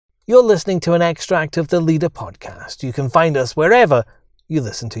You're listening to an extract of the Leader podcast. You can find us wherever you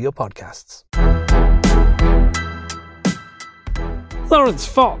listen to your podcasts. Laurence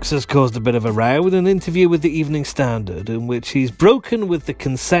Fox has caused a bit of a row in an interview with the Evening Standard in which he's broken with the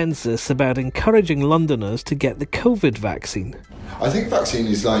consensus about encouraging Londoners to get the COVID vaccine. I think vaccine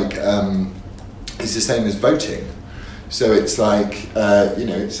is like, it's the same as voting. So it's like,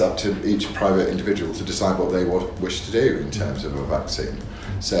 it's up to each private individual to decide what they wish to do in terms of a vaccine.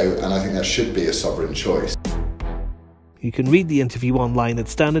 So, and I think that should be a sovereign choice. You can read the interview online at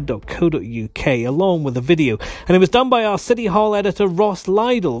standard.co.uk along with a video. And it was done by our City Hall editor, Ross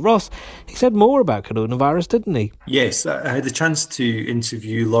Lydall. Ross, he said more about coronavirus, didn't he? Yes, I had the chance to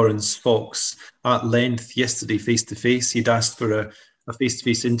interview Laurence Fox at length yesterday, face-to-face. He'd asked for a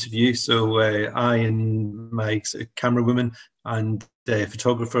face-to-face interview. So I and my camera woman and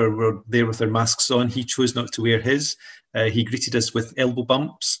photographer were there with their masks on. He chose not to wear his. He greeted us with elbow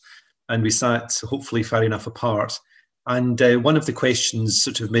bumps and we sat hopefully far enough apart. And one of the questions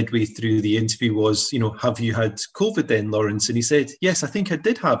sort of midway through the interview was, have you had COVID then, Laurence? And he said, yes, I think I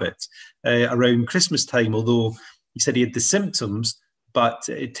did have it around Christmas time, although he said he had the symptoms, but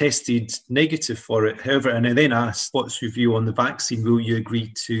it tested negative for it. However, and I then asked, what's your view on the vaccine? Will you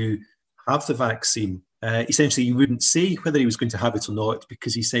agree to have the vaccine? Essentially, he wouldn't say whether he was going to have it or not,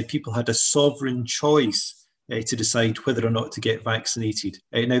 because he said people had a sovereign choice to decide whether or not to get vaccinated.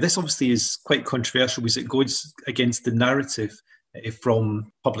 Now, this obviously is quite controversial because it goes against the narrative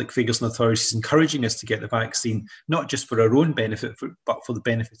from public figures and authorities encouraging us to get the vaccine, not just for our own benefit, but for the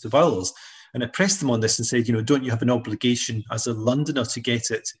benefit of others. And I pressed them on this and said, don't you have an obligation as a Londoner to get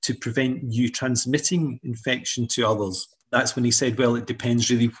it to prevent you transmitting infection to others? That's when he said, well, it depends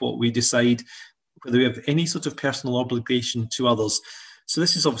really what we decide, whether we have any sort of personal obligation to others. So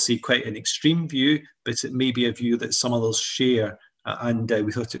this is obviously quite an extreme view, but it may be a view that some others share. And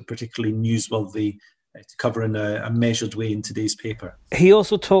we thought it particularly newsworthy to cover in a measured way in today's paper. He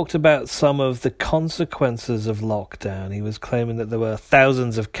also talked about some of the consequences of lockdown. He was claiming that there were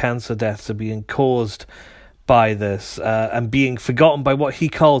thousands of cancer deaths are being caused by this and being forgotten by what he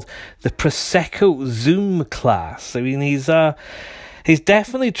called the Prosecco Zoom class. I mean, he's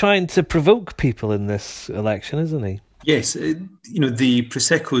definitely trying to provoke people in this election, isn't he? Yes, the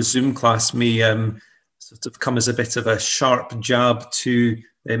Prosecco Zoom class may sort of come as a bit of a sharp jab to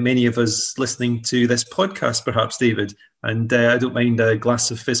many of us listening to this podcast, perhaps, David. And I don't mind a glass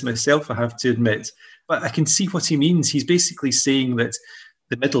of fizz myself, I have to admit. But I can see what he means. He's basically saying that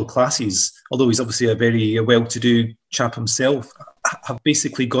the middle classes, although he's obviously a very well-to-do chap himself, have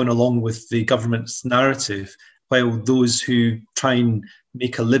basically gone along with the government's narrative, while those who try and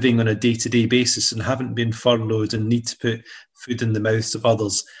make a living on a day-to-day basis and haven't been furloughed and need to put food in the mouths of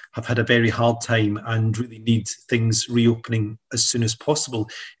others have had a very hard time and really need things reopening as soon as possible.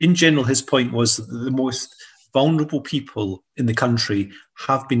 In general, his point was that the most vulnerable people in the country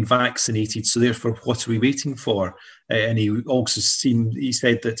have been vaccinated, so therefore what are we waiting for? And he also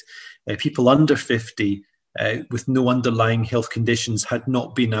said that people under 50 with no underlying health conditions had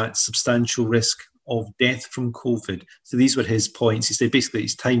not been at substantial risk of death from COVID. So these were his points. He said basically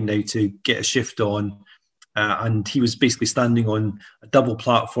it's time now to get a shift on. And he was basically standing on a double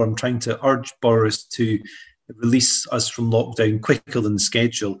platform trying to urge Boris to release us from lockdown quicker than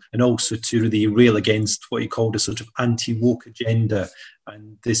schedule, and also to really rail against what he called a sort of anti-woke agenda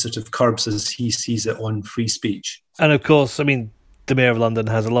and the sort of curbs, as he sees it, on free speech. And of course, I mean, the Mayor of London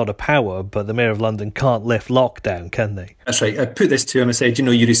has a lot of power, but the Mayor of London can't lift lockdown, can they? That's right. I put this to him. I said,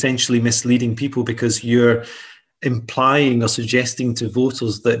 you're essentially misleading people because you're implying or suggesting to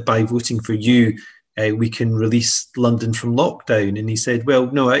voters that by voting for you, we can release London from lockdown. And he said, well,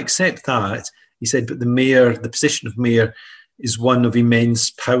 no, I accept that. He said, but the position of mayor is one of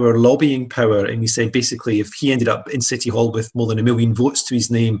immense power, lobbying power. And he said, basically, if he ended up in City Hall with more than 1 million votes to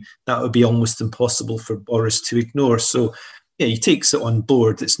his name, that would be almost impossible for Boris to ignore. So, yeah, he takes it on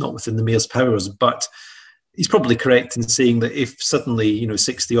board. It's not within the mayor's powers, but he's probably correct in saying that if suddenly,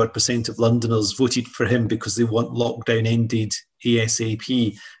 60-odd% of Londoners voted for him because they want lockdown ended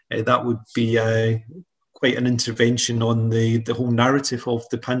ASAP, that would be quite an intervention on the whole narrative of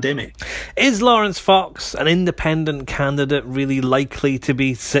the pandemic. Is Laurence Fox, an independent candidate, really likely to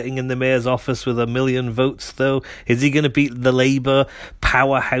be sitting in the mayor's office with 1 million votes, though? Is he going to beat the Labour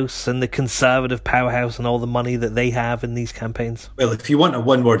powerhouse and the Conservative powerhouse and all the money that they have in these campaigns? Well, if you want a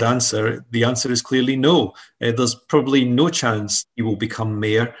one-word answer, the answer is clearly no. There's probably no chance he will become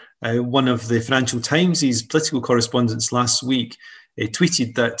mayor. One of the Financial Times' political correspondents last week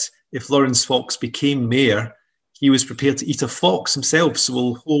tweeted that if Laurence Fox became mayor, he was prepared to eat a fox himself. So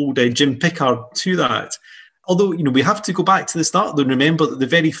we'll hold Jim Pickard to that. Although, we have to go back to the start, though, and remember that the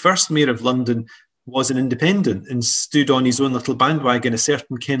very first mayor of London was an independent and stood on his own little bandwagon, a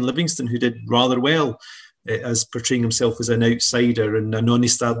certain Ken Livingstone, who did rather well as portraying himself as an outsider and a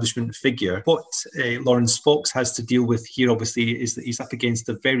non-establishment figure. What Laurence Fox has to deal with here, obviously, is that he's up against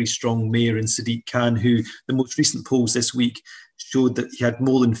a very strong mayor in Sadiq Khan, who the most recent polls this week showed that he had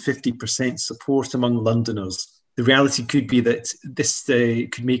more than 50% support among Londoners. The reality could be that this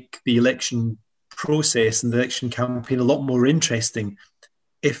could make the election process and the election campaign a lot more interesting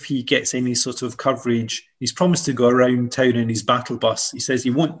if he gets any sort of coverage. He's promised to go around town in his battle bus. He says he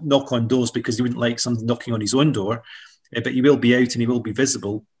won't knock on doors because he wouldn't like somebody knocking on his own door, but he will be out and he will be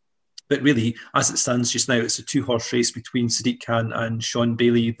visible. But really, as it stands just now, it's a two-horse race between Sadiq Khan and Sean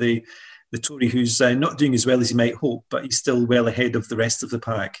Bailey, the Tory who's not doing as well as he might hope, but he's still well ahead of the rest of the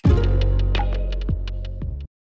pack.